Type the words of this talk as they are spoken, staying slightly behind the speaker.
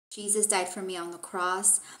Jesus died for me on the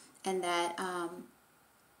cross, and that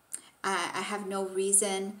I have no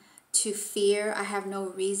reason to fear. I have no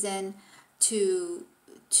reason to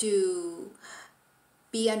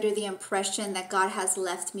be under the impression that God has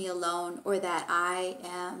left me alone, or that I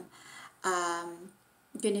am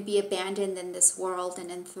going to be abandoned in this world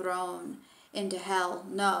and enthroned into hell.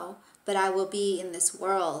 No, but I will be in this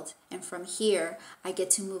world, and from here I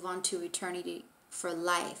get to move on to eternity for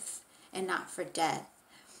life and not for death.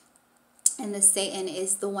 And the Satan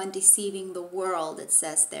is the one deceiving the world, it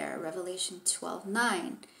says there, Revelation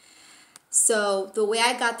 12:9. So the way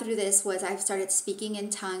I got through this was I started speaking in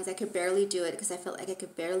tongues. I could barely do it because I felt like I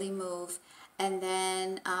could barely move. And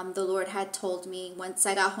then the Lord had told me, once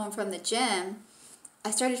I got home from the gym,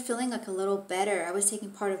 I started feeling like a little better. I was taking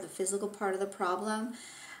part of the physical part of the problem,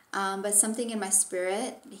 but something in my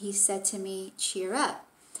spirit, he said to me, cheer up.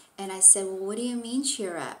 And I said, well, what do you mean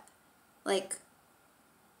cheer up? Like,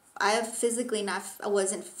 I'm feeling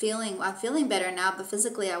better now, but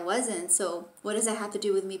physically I wasn't. So what does that have to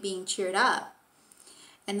do with me being cheered up?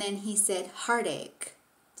 And then he said heartache.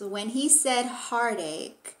 So when he said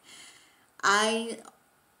heartache, I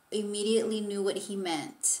immediately knew what he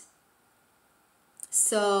meant.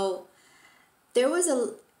 So there was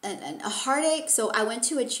a heartache. So I went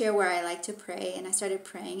to a chair where I like to pray, and I started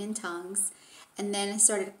praying in tongues. And then I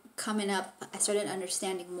started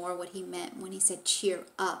understanding more what he meant when he said cheer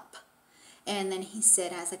up. And then he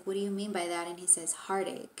said, I was like, what do you mean by that? And he says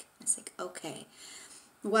heartache. I was like, okay.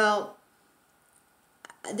 Well,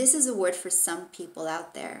 this is a word for some people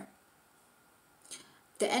out there.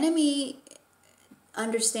 The enemy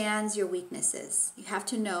understands your weaknesses. You have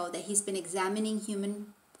to know that he's been examining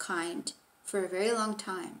humankind for a very long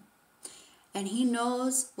time. And he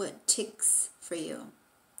knows what ticks for you.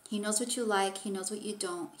 He knows what you like. He knows what you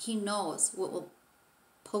don't. He knows what will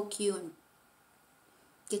poke you and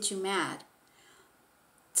get you mad.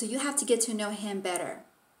 So you have to get to know him better.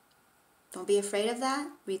 Don't be afraid of that.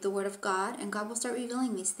 Read the Word of God, and God will start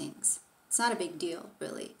revealing these things. It's not a big deal,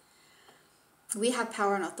 really. We have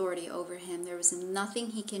power and authority over him. There is nothing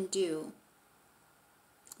he can do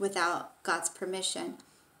without God's permission.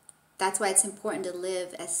 That's why it's important to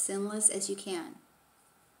live as sinless as you can.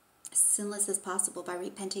 As sinless as possible by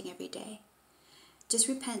repenting every day. Just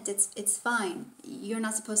repent. It's fine. You're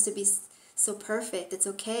not supposed to be so perfect. It's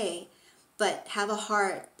okay. But have a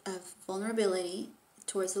heart of vulnerability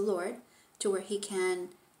towards the Lord, to where he can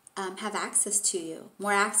have access to you,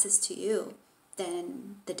 more access to you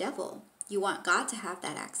than the devil. You want God to have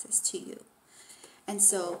that access to you. And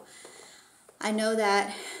so I know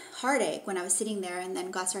that heartache, when I was sitting there and then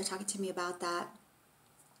God started talking to me about that,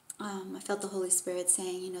 I felt the Holy Spirit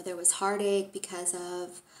saying, there was heartache because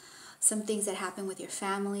of some things that happened with your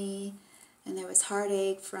family, and there was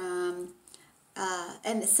heartache from,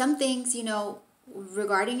 and some things,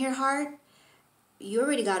 regarding your heart, you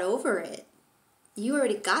already got over it. You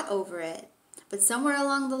already got over it. But somewhere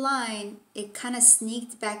along the line, it kind of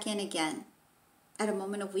sneaked back in again at a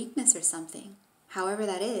moment of weakness or something, however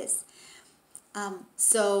that is.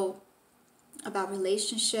 So about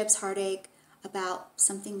relationships, heartache, about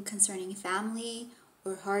something concerning family,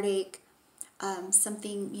 or heartache,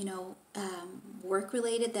 something,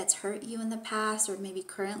 work-related that's hurt you in the past, or maybe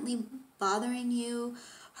currently bothering you,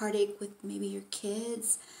 heartache with maybe your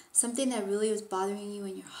kids, something that really was bothering you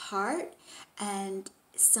in your heart, and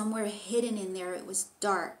somewhere hidden in there it was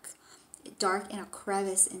dark in a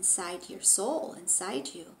crevice inside your soul, inside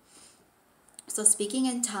you. So speaking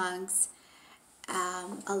in tongues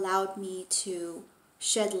allowed me to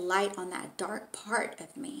shed light on that dark part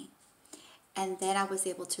of me. And then I was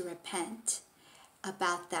able to repent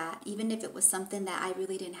about that, even if it was something that I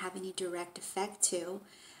really didn't have any direct effect to.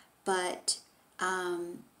 But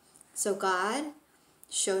so God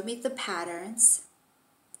showed me the patterns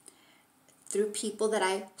through people that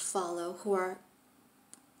I follow who are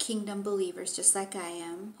kingdom believers, just like I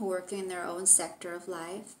am, who work in their own sector of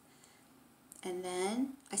life. And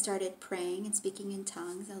then I started praying and speaking in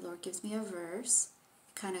tongues. The Lord gives me a verse.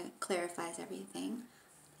 It kind of clarifies everything.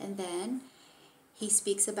 And then he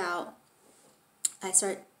speaks about, I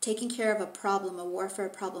start taking care of a problem, a warfare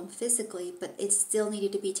problem physically, but it still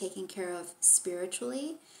needed to be taken care of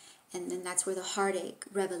spiritually. And then that's where the heartache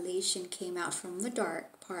revelation came out from the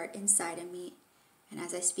dark part inside of me. And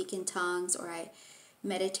as I speak in tongues, or I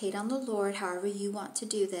meditate on the Lord, however you want to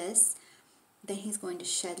do this, then he's going to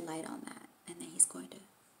shed light on that. And then he's going to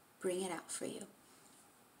bring it out for you.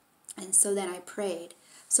 And so then I prayed.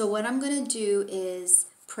 So what I'm going to do is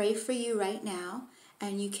pray for you right now.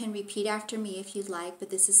 And you can repeat after me if you'd like. But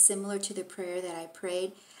this is similar to the prayer that I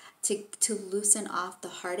prayed to loosen off the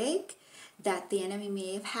heartache that the enemy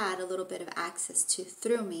may have had a little bit of access to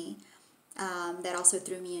through me, that also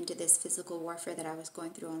threw me into this physical warfare that I was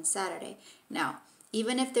going through on Saturday. Now,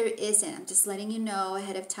 even if there isn't, I'm just letting you know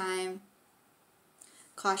ahead of time,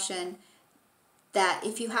 caution, that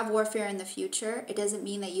if you have warfare in the future, it doesn't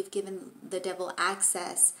mean that you've given the devil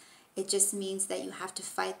access. It just means that you have to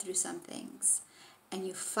fight through some things. And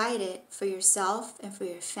you fight it for yourself and for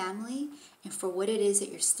your family and for what it is that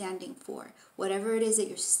you're standing for. Whatever it is that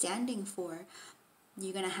you're standing for,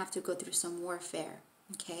 you're going to have to go through some warfare,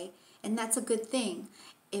 okay? And that's a good thing.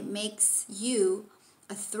 It makes you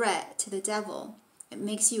a threat to the devil. It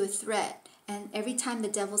makes you a threat. And every time the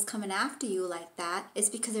devil's coming after you like that, it's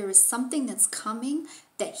because there is something that's coming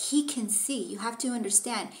that he can see. You have to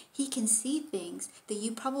understand, he can see things that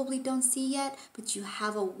you probably don't see yet, but you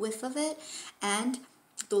have a whiff of it. And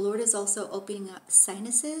the Lord is also opening up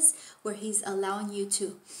sinuses where he's allowing you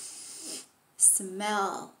to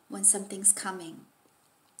smell when something's coming.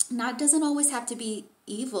 Now, it doesn't always have to be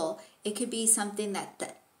evil. It could be something that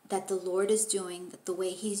the Lord is doing, that the way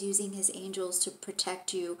he's using his angels to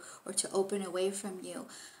protect you or to open a way from you,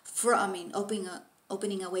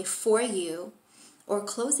 opening a way for you, or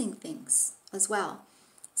closing things as well.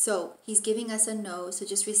 So he's giving us a no, so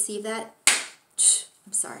just receive that.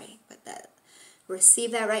 I'm sorry, but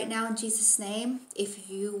receive that right now in Jesus' name. If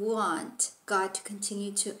you want God to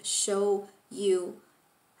continue to show you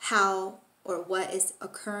how or what is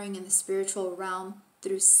occurring in the spiritual realm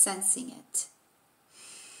through sensing it.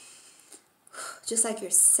 Just like you're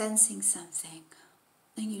sensing something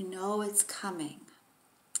and you know it's coming.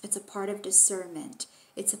 It's a part of discernment.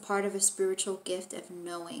 It's a part of a spiritual gift of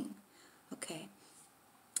knowing. Okay.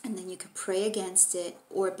 And then you can pray against it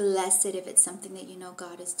or bless it if it's something that you know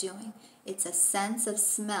God is doing. It's a sense of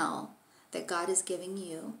smell that God is giving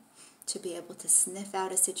you to be able to sniff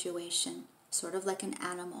out a situation, sort of like an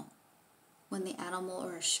animal. When the animal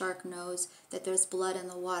or a shark knows that there's blood in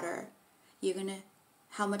the water,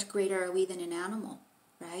 how much greater are we than an animal,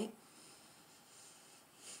 right?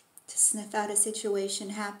 To sniff out a situation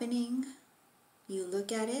happening, you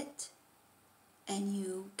look at it and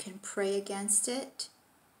you can pray against it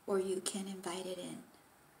or you can invite it in.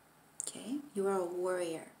 Okay? You are a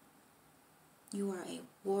warrior. You are a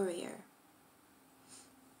warrior.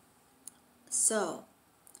 So,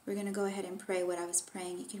 we're going to go ahead and pray what I was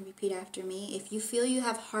praying. You can repeat after me. If you feel you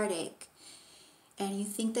have heartache and you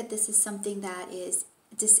think that this is something that is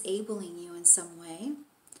disabling you in some way,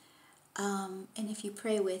 and if you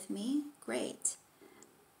pray with me, great.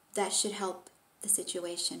 That should help the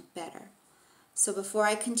situation better. So before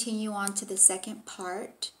I continue on to the second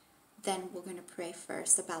part, then we're going to pray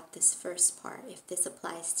first about this first part, if this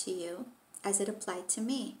applies to you as it applied to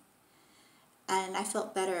me. And I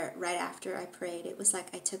felt better right after I prayed. It was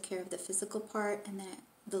like I took care of the physical part, and then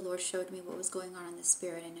the Lord showed me what was going on in the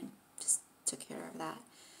spirit, and it just took care of that.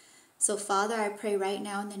 So Father, I pray right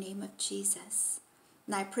now in the name of Jesus,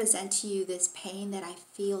 and I present to you this pain that I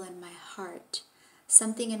feel in my heart,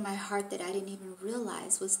 something in my heart that I didn't even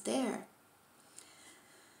realize was there.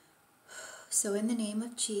 So in the name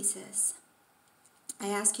of Jesus, I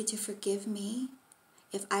ask you to forgive me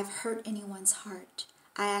if I've hurt anyone's heart.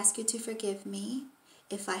 I ask you to forgive me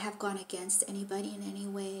if I have gone against anybody in any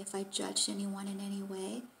way, if I judged anyone in any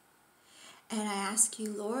way. And I ask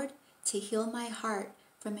you, Lord, to heal my heart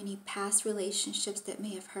from any past relationships that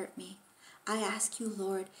may have hurt me. I ask you,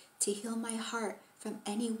 Lord, to heal my heart from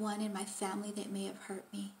anyone in my family that may have hurt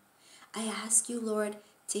me. I ask you, Lord,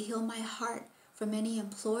 to heal my heart from any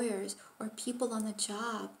employers or people on the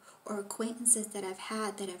job or acquaintances that I've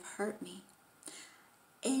had that have hurt me.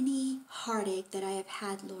 Any heartache that I have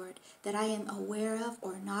had, Lord, that I am aware of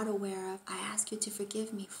or not aware of, I ask you to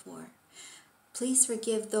forgive me for. Please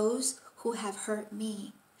forgive those who have hurt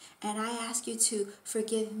me. And I ask you to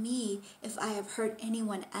forgive me if I have hurt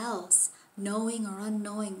anyone else, knowing or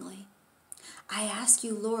unknowingly. I ask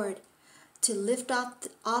you, Lord, to lift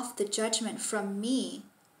off the judgment from me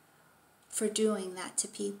for doing that to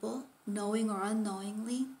people, knowing or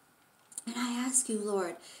unknowingly. And I ask you,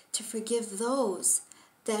 Lord, to forgive those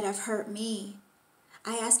that have hurt me.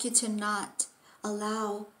 I ask you to not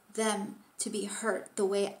allow them to be hurt the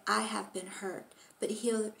way I have been hurt, but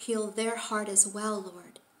heal their heart as well,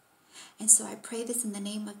 Lord. And so I pray this in the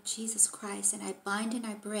name of Jesus Christ, and I bind and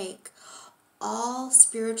I break all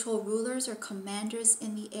spiritual rulers or commanders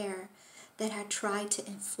in the air that had tried to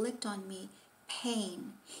inflict on me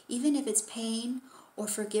pain, even if it's pain or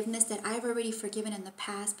forgiveness that I've already forgiven in the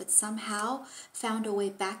past, but somehow found a way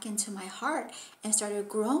back into my heart and started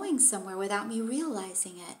growing somewhere without me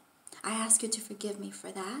realizing it. I ask you to forgive me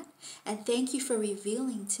for that. And thank you for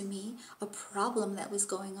revealing to me a problem that was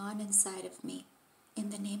going on inside of me. In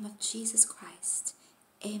the name of Jesus Christ.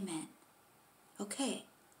 Amen. Okay,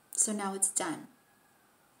 so now it's done.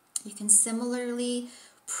 You can similarly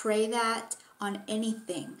pray that on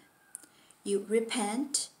anything. You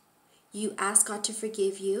repent. You ask God to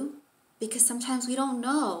forgive you, because sometimes we don't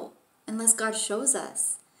know unless God shows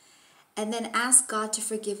us. And then ask God to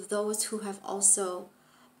forgive those who have also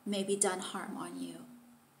maybe done harm on you.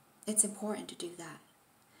 It's important to do that.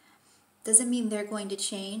 Doesn't mean they're going to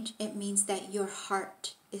change. It means that your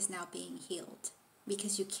heart is now being healed,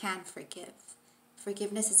 because you can forgive.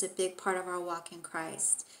 Forgiveness is a big part of our walk in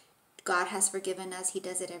Christ. God has forgiven us. He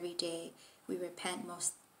does it every day. We repent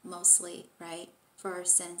mostly, right, for our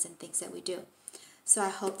sins and things that we do. So I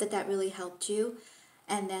hope that that really helped you.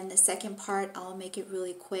 And then the second part, I'll make it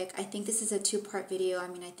really quick. I think this is a 2-part video. I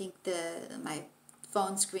mean, I think my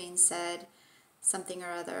phone screen said something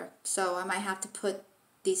or other. So I might have to put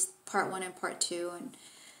these part 1 and part 2. And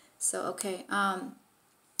so, okay.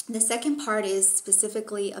 The second part is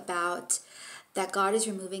specifically about that God is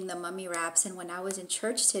removing the mummy wraps. And when I was in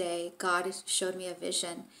church today, God showed me a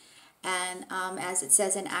vision. And as it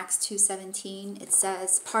says in Acts 2:17, it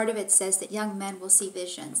says, part of it says that young men will see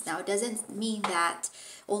visions. Now, it doesn't mean that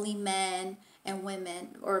only men and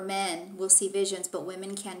women, or men will see visions, but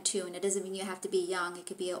women can too. And it doesn't mean you have to be young. It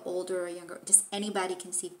could be older or younger. Just anybody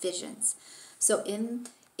can see visions. So in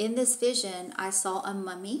this vision, I saw a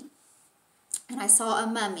mummy. And I saw a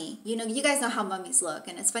mummy. You know, you guys know how mummies look.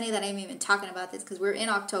 And it's funny that I'm even talking about this, because we're in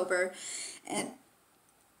October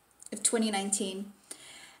of 2019.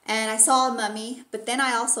 And I saw a mummy, but then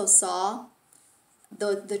I also saw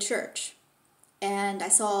the church. And I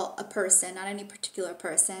saw a person, not any particular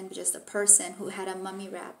person, but just a person who had a mummy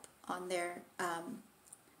wrap on their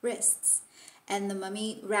wrists. And the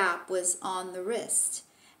mummy wrap was on the wrist.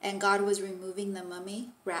 And God was removing the mummy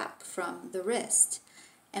wrap from the wrist.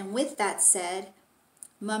 And with that said,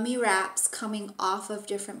 mummy wraps coming off of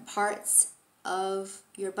different parts of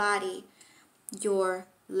your body, your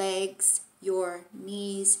legs, your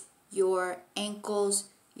knees, your ankles,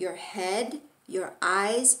 your head, your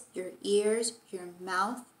eyes, your ears, your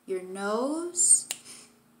mouth, your nose,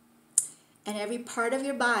 and every part of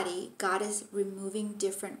your body. God is removing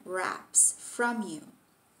different wraps from you.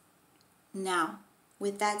 Now,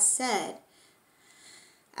 with that said,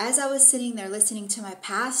 as I was sitting there listening to my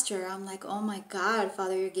pastor, I'm like, oh my God,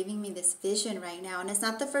 Father, you're giving me this vision right now. And it's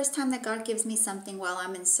not the first time that God gives me something while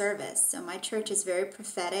I'm in service. So my church is very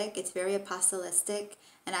prophetic. It's very apostolistic.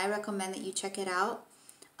 And I recommend that you check it out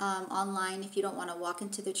online if you don't want to walk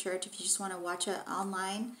into the church. If you just want to watch an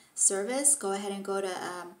online service, go ahead and go to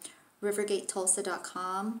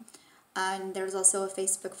rivergatetulsa.com. And there's also a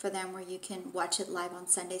Facebook for them where you can watch it live on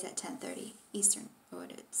Sundays at 10:30 Eastern or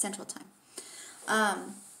Central Time.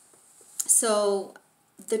 So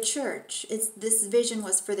the church, this vision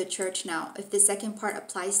was for the church. Now, if the second part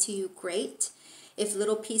applies to you, great. If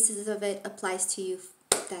little pieces of it applies to you,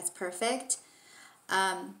 that's perfect.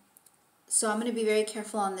 So I'm going to be very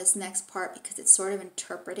careful on this next part, because it's sort of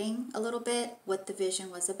interpreting a little bit what the vision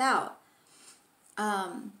was about.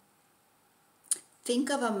 Think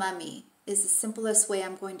of a mummy is the simplest way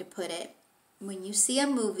I'm going to put it. When you see a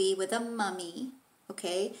movie with a mummy,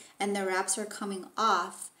 okay, and the wraps are coming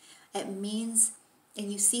off, it means,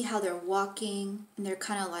 and you see how they're walking, and they're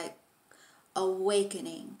kind of like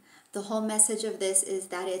awakening. The whole message of this is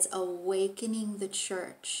that it's awakening the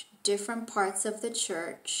church. Different parts of the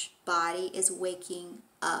church body is waking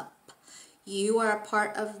up. You are a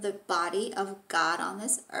part of the body of God on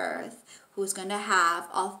this earth, who's going to have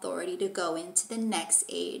authority to go into the next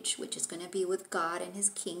age, which is going to be with God and his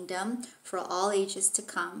kingdom for all ages to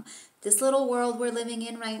come. This little world we're living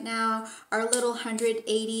in right now, our little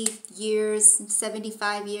 180 years,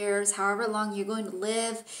 75 years, however long you're going to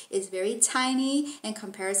live, is very tiny in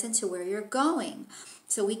comparison to where you're going.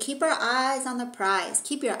 So we keep our eyes on the prize.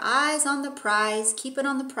 Keep your eyes on the prize. Keep it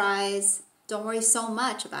on the prize. Don't worry so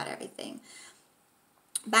much about everything.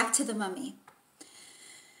 Back to the mummy.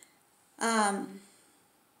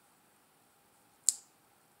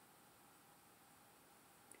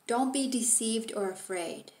 Don't be deceived or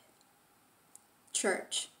afraid.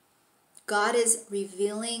 Church, God is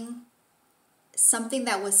revealing something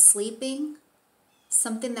that was sleeping,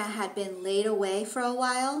 something that had been laid away for a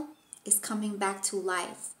while, is coming back to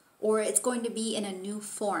life, or it's going to be in a new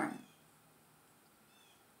form.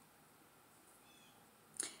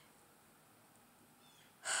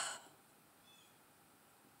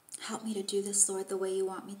 Help me to do this, Lord, the way you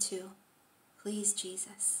want me to. Please,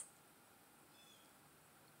 Jesus.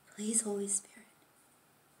 Please, Holy Spirit.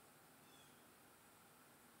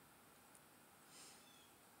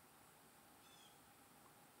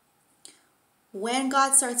 When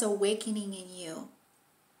God starts awakening in you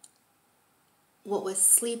what was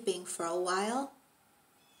sleeping for a while,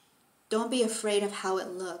 don't be afraid of how it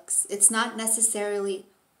looks. It's not necessarily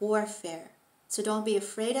warfare, so don't be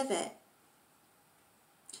afraid of it.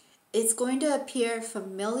 It's going to appear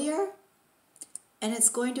familiar and it's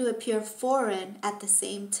going to appear foreign at the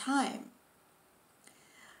same time.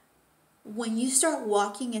 When you start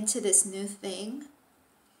walking into this new thing,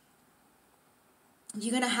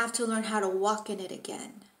 you're going to have to learn how to walk in it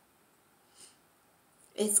again.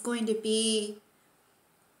 It's going to be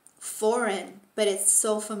foreign, but it's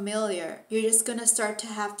so familiar. You're just going to start to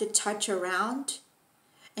have to touch around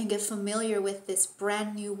and get familiar with this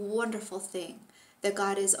brand new, wonderful thing that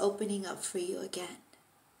God is opening up for you again.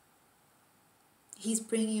 He's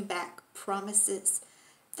bringing back promises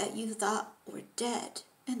that you thought were dead,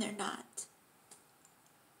 and they're not.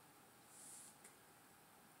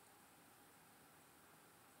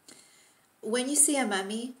 When you see a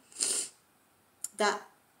mummy, that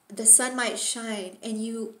the sun might shine and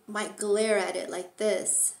you might glare at it like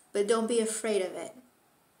this, but don't be afraid of it.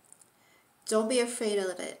 Don't be afraid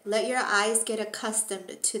of it. Let your eyes get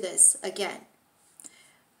accustomed to this again.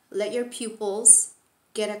 Let your pupils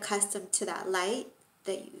get accustomed to that light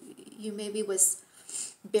that you maybe was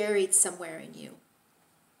buried somewhere in you.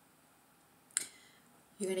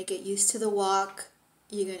 You're going to get used to the walk.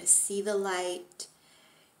 You're going to see the light.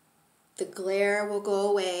 The glare will go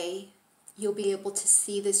away. You'll be able to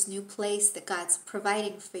see this new place that God's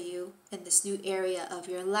providing for you in this new area of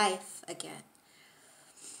your life again.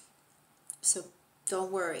 So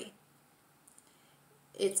don't worry.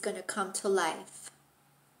 It's going to come to life.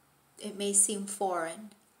 It may seem foreign.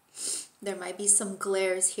 There might be some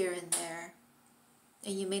glares here and there.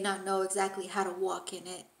 And you may not know exactly how to walk in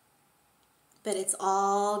it. But it's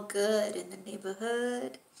all good in the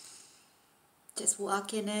neighborhood. Just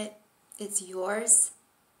walk in it. It's yours.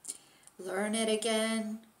 Learn it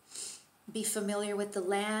again. Be familiar with the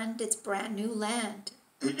land. It's brand new land.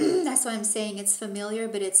 That's why I'm saying it's familiar,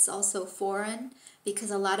 but it's also foreign,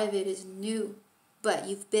 because a lot of it is new, but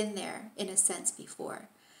you've been there in a sense before.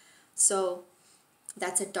 So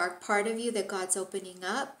that's a dark part of you that God's opening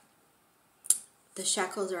up. The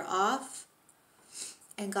shackles are off,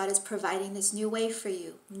 and God is providing this new way for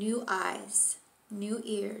you. New eyes, new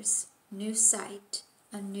ears, new sight,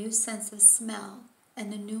 a new sense of smell,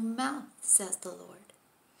 and a new mouth, says the Lord,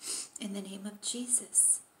 in the name of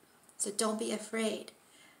Jesus. So don't be afraid.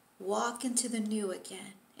 Walk into the new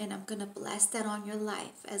again, and I'm going to bless that on your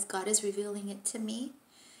life as God is revealing it to me.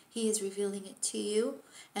 He is revealing it to you,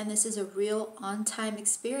 and this is a real on-time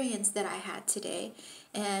experience that I had today,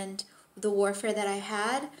 and the warfare that I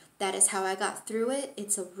had, that is how I got through it.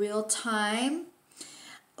 It's a real-time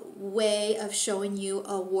way of showing you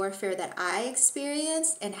a warfare that I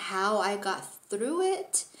experienced and how I got through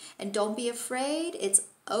it. And don't be afraid. It's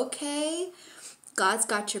okay. God's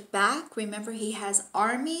got your back. Remember, He has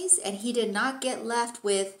armies, and He did not get left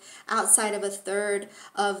with outside of a third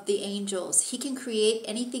of the angels. He can create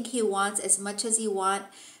anything He wants as much as He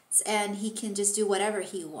wants, and He can just do whatever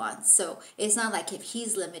He wants. So it's not like if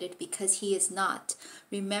He's limited, because He is not.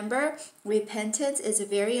 Remember, repentance is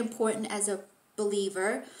very important as a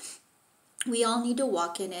believer. We all need to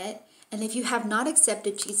walk in it. And if you have not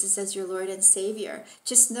accepted Jesus as your Lord and Savior,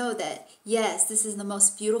 just know that, yes, this is the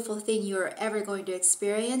most beautiful thing you are ever going to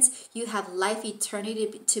experience. You have life eternity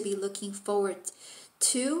to be looking forward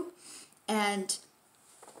to. And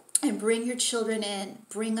bring your children in.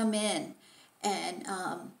 Bring them in. And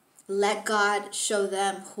let God show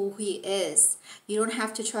them who He is. You don't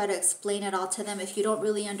have to try to explain it all to them if you don't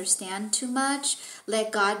really understand too much.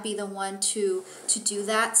 Let God be the one to do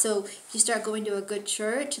that. So if you start going to a good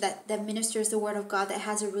church that ministers the Word of God, that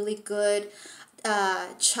has a really good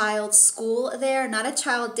child school there, not a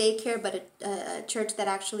child daycare, but a church that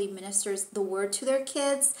actually ministers the Word to their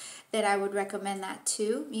kids, then I would recommend that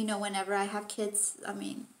too. You know, whenever I have kids, I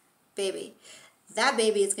mean, baby, that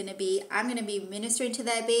baby is going to be, I'm going to be ministering to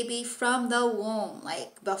that baby from the womb,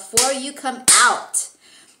 like before you come out.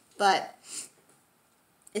 But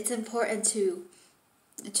it's important to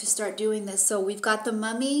start doing this. So we've got the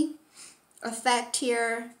mummy effect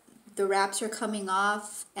here. The wraps are coming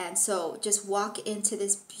off. And so just walk into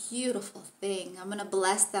this beautiful thing. I'm going to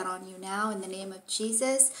bless that on you now in the name of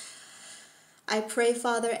Jesus. I pray,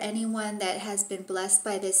 Father, anyone that has been blessed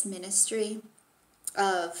by this ministry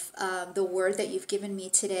of the word that you've given me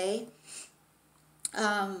today,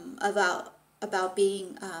 about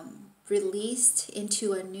being released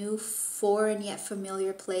into a new foreign yet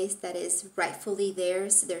familiar place that is rightfully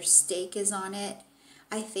theirs. Their stake is on it.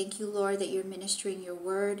 I thank you, Lord, that you're ministering your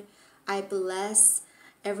word. I bless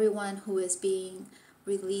everyone who is being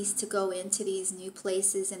released to go into these new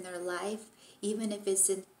places in their life, even if it's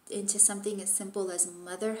into something as simple as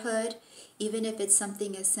motherhood, even if it's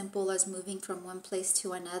something as simple as moving from one place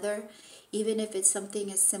to another, even if it's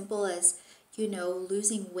something as simple as,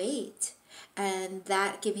 losing weight, and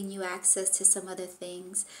that giving you access to some other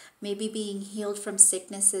things, maybe being healed from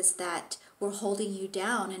sicknesses that were holding you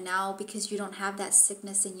down, and now because you don't have that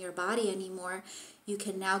sickness in your body anymore, you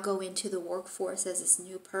can now go into the workforce as this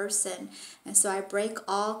new person. And so I break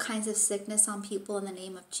all kinds of sickness on people in the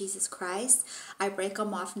name of Jesus Christ. I break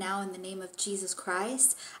them off now in the name of Jesus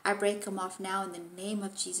Christ. I break them off now in the name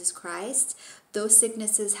of Jesus Christ. Those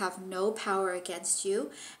sicknesses have no power against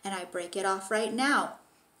you, and I break it off right now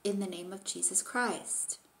in the name of Jesus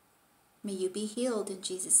Christ. May you be healed in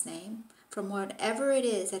Jesus' name from whatever it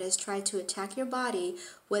is that has tried to attack your body,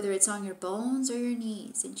 whether it's on your bones or your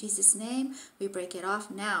knees. In Jesus' name, we break it off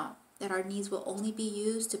now, that our knees will only be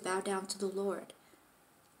used to bow down to the Lord.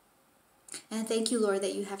 And thank you, Lord,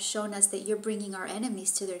 that you have shown us that you're bringing our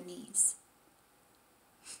enemies to their knees.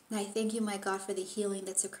 And I thank you, my God, for the healing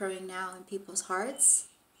that's occurring now in people's hearts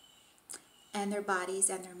and their bodies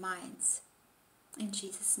and their minds. In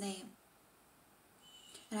Jesus' name.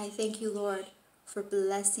 And I thank you, Lord, for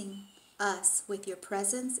blessing us with your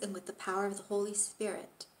presence and with the power of the Holy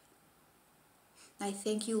Spirit. I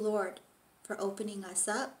thank you, Lord, for opening us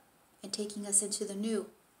up and taking us into the new.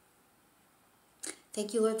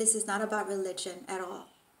 Thank you, Lord, this is not about religion at all.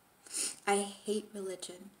 I hate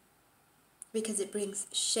religion because it brings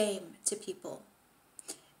shame to people.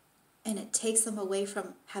 And it takes them away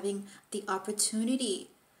from having the opportunity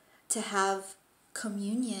to have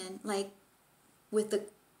communion with the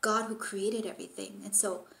God who created everything. And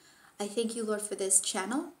so I thank you, Lord, for this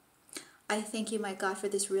channel. I thank you, my God, for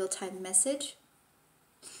this real-time message.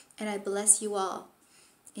 And I bless you all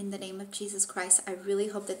in the name of Jesus Christ. I really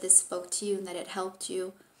hope that this spoke to you and that it helped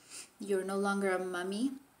you. You're no longer a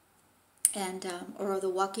mummy and or the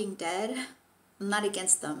Walking Dead. I'm not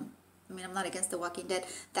against them. I'm not against the Walking Dead.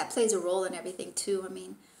 That plays a role in everything too.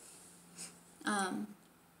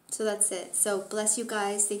 So that's it. So bless you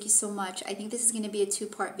guys. Thank you so much. I think this is going to be a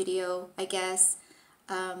 2-part video, I guess.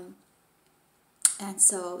 And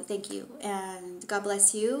so thank you. And God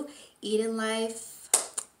bless you. Eden Life,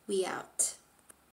 we out.